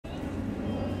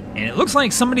And it looks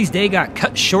like somebody's day got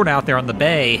cut short out there on the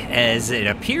bay, as it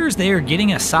appears they are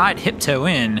getting a side hip toe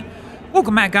in.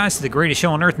 Welcome back, guys, to the greatest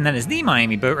show on earth, and that is the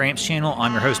Miami Boat Ramps channel.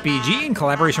 I'm your host, BG, in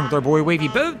collaboration with our boy Wavy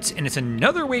Boats, and it's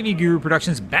another Wavy Guru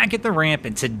Productions back at the ramp,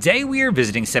 and today we are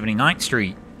visiting 79th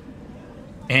Street.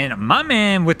 And my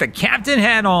man with the captain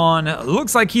hat on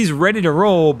looks like he's ready to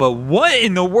roll, but what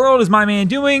in the world is my man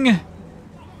doing?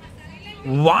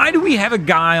 Why do we have a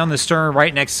guy on the stern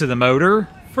right next to the motor?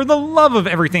 For the love of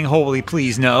everything holy,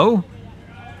 please no.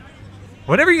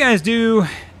 Whatever you guys do,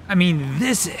 I mean,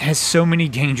 this has so many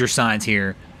danger signs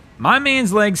here. My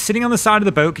man's legs sitting on the side of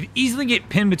the boat could easily get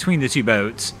pinned between the two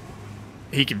boats.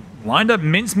 He could wind up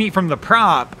mincemeat from the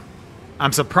prop.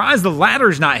 I'm surprised the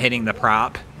ladder's not hitting the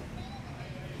prop.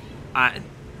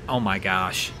 Oh my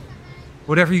gosh.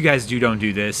 Whatever you guys do, don't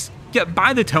do this.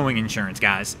 Buy the towing insurance,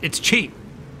 guys. It's cheap.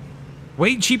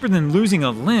 Way cheaper than losing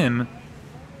a limb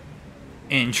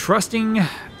and trusting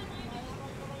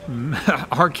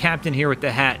our captain here with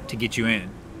the hat to get you in.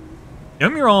 Don't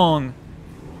get me wrong,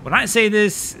 when I say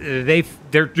this,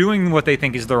 they're doing what they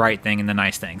think is the right thing and the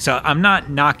nice thing. So I'm not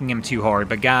knocking them too hard,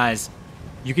 but guys,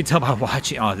 you can tell by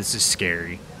watching, oh, this is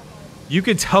scary. You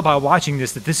can tell by watching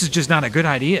this that this is just not a good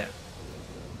idea.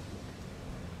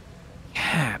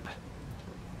 Cap.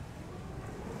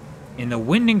 And the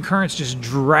wind and current's just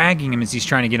dragging him as he's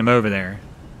trying to get him over there.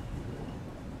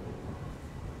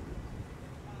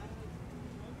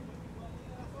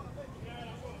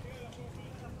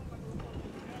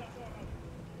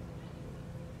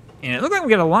 And it looked like we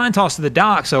got a line toss to the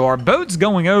dock, so our boat's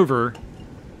going over.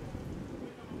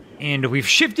 And we've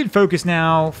shifted focus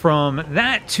now from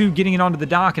that to getting it onto the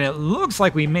dock, and it looks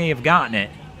like we may have gotten it.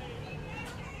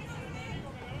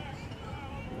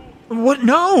 What?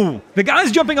 No! The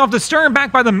guy's jumping off the stern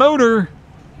back by the motor.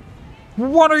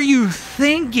 What are you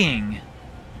thinking?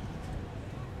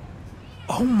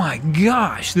 Oh my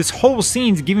gosh, this whole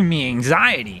scene's giving me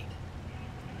anxiety.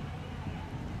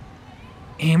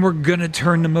 And we're gonna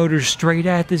turn the motor straight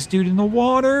at this dude in the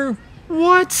water?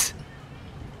 What?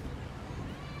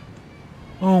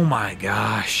 Oh my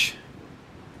gosh.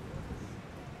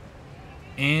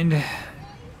 And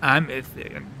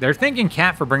they're thanking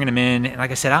Cat for bringing him in. And like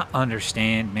I said, I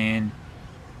understand, man.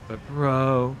 But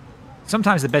bro,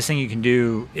 sometimes the best thing you can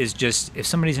do is just, if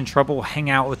somebody's in trouble,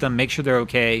 hang out with them, make sure they're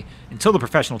okay until the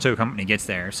professional tow company gets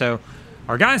there. So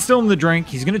our guy's still in the drink.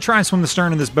 He's going to try and swim the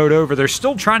stern of this boat over. They're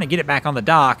still trying to get it back on the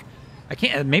dock. I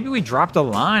can't, maybe we dropped a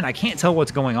line. I can't tell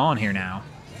what's going on here now.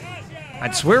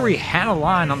 I'd swear we had a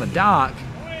line on the dock.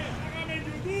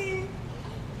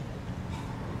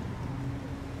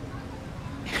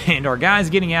 And our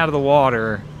guy's getting out of the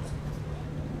water.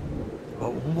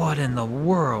 But what in the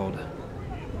world?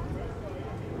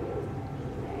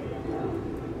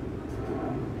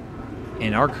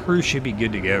 And our crew should be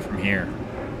good to go from here.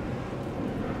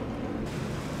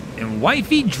 And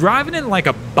Wifey driving it like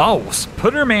a boss.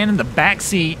 Put her man in the back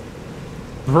seat,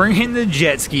 bringing the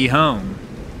jet ski home.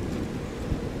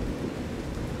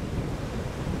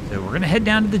 So we're going to head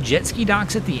down to the jet ski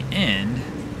docks at the end.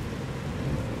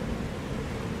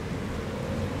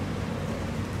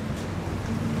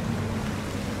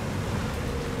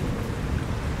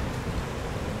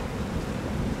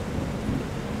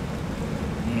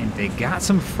 And they got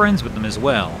some friends with them as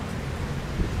well.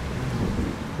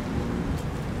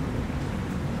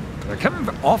 They're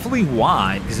coming awfully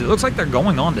wide because it looks like they're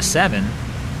going on to 7.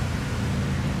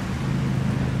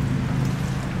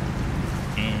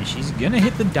 And she's going to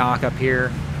hit the dock up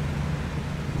here.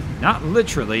 Not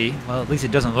literally. Well, at least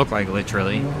it doesn't look like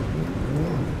literally.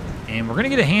 And we're going to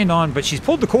get a hand on, but she's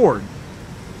pulled the cord.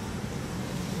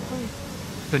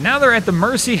 So now they're at the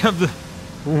mercy of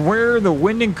where the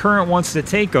wind and current wants to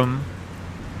take them.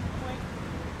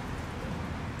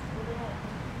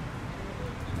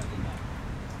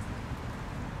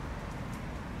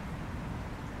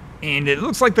 And it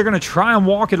looks like they're going to try and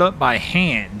walk it up by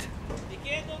hand.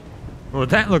 Well,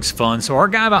 that looks fun. So our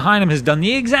guy behind him has done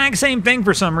the exact same thing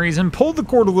for some reason. Pulled the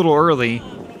cord a little early.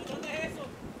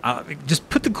 Just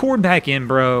put the cord back in,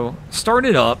 bro. Start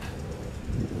it up.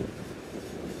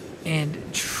 And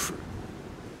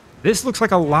this looks like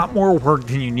a lot more work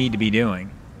than you need to be doing.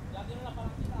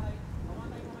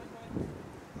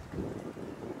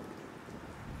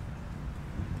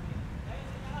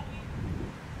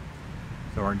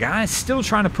 So our guy's still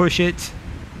trying to push it.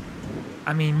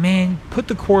 I mean, man, put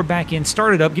the cord back in,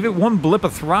 start it up, give it one blip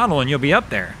of throttle, and you'll be up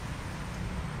there.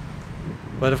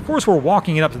 But of course, we're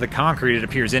walking it up to the concrete, it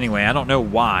appears anyway. I don't know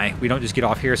why. We don't just get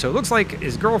off here. So it looks like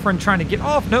his girlfriend trying to get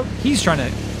off. Nope, he's trying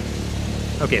to...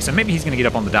 Okay, so maybe he's going to get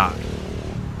up on the dock.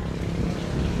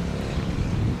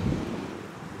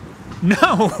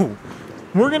 No!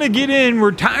 We're going to get in.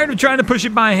 We're tired of trying to push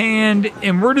it by hand,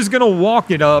 and we're just going to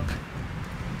walk it up.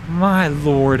 My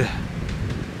lord.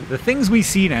 The things we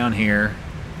see down here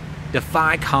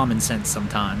defy common sense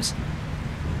sometimes.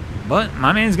 But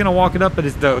my man's going to walk it up, but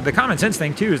the common sense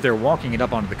thing, too, is they're walking it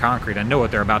up onto the concrete. I know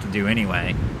what they're about to do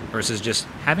anyway, versus just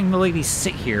having the lady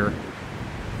sit here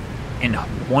and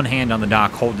one hand on the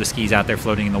dock, hold the skis out there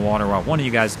floating in the water while one of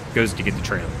you guys goes to get the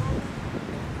trailer.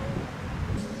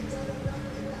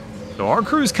 So our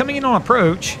crew's coming in on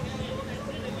approach.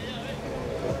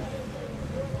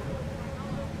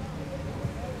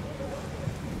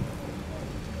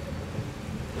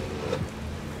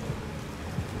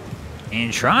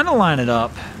 And trying to line it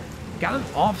up. Got an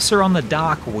officer on the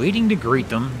dock waiting to greet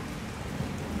them.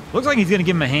 Looks like he's going to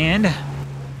give him a hand.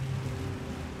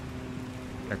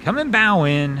 They're coming bow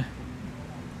in.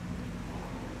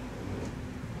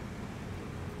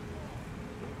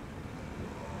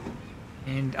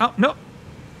 And, oh, no.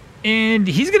 And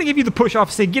he's going to give you the push off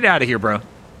and say, get out of here, bro.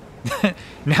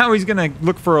 Now he's going to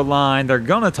look for a line. They're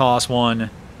going to toss one.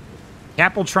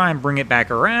 Cap will try and bring it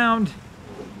back around.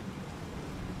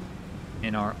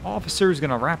 And our officer is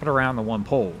going to wrap it around the one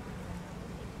pole.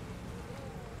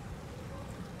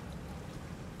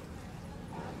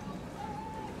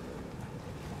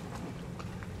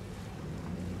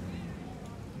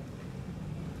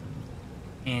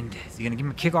 And is he going to give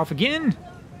him a kickoff again?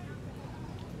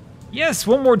 Yes,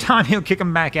 one more time he'll kick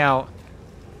him back out.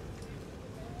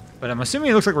 But I'm assuming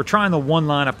it looks like we're trying the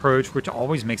one-line approach, which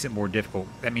always makes it more difficult.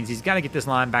 That means he's got to get this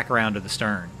line back around to the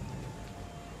stern.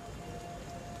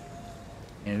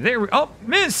 And there we... Oh,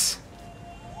 miss!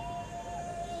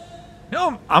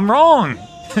 No, I'm wrong.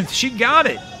 She got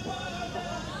it.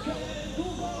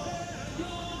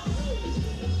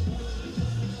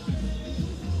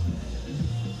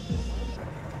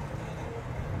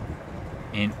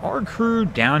 And our crew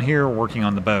down here working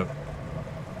on the boat.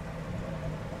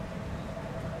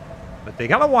 But they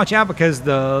gotta watch out because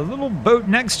the little boat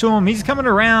next to him, he's coming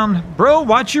around. Bro,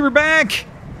 watch your back.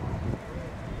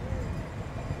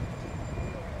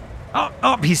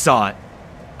 Oh, he saw it.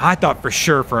 I thought for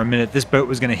sure for a minute this boat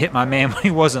was going to hit my man when he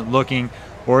wasn't looking,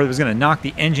 or it was going to knock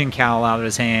the engine cowl out of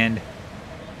his hand.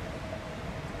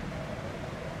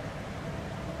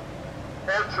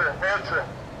 Answer.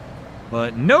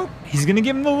 But nope, he's going to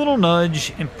give him the little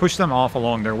nudge and push them off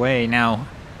along their way. Now,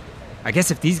 I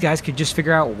guess if these guys could just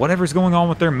figure out whatever's going on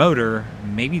with their motor,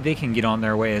 maybe they can get on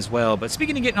their way as well. But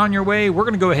speaking of getting on your way, we're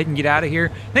going to go ahead and get out of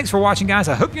here. Thanks for watching, guys.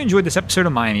 I hope you enjoyed this episode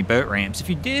of Miami Boat Ramps. If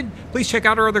you did, please check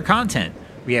out our other content.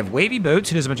 We have Wavy Boats,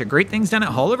 who does a bunch of great things down at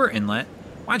Haulover Inlet.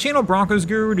 My channel, Broncos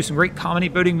Guru, do some great comedy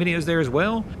boating videos there as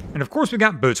well. And of course, we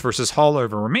got Boats vs.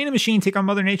 Haulover, where man and machine take on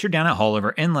Mother Nature down at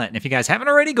Haulover Inlet. And if you guys haven't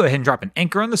already, go ahead and drop an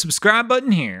anchor on the subscribe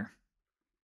button here.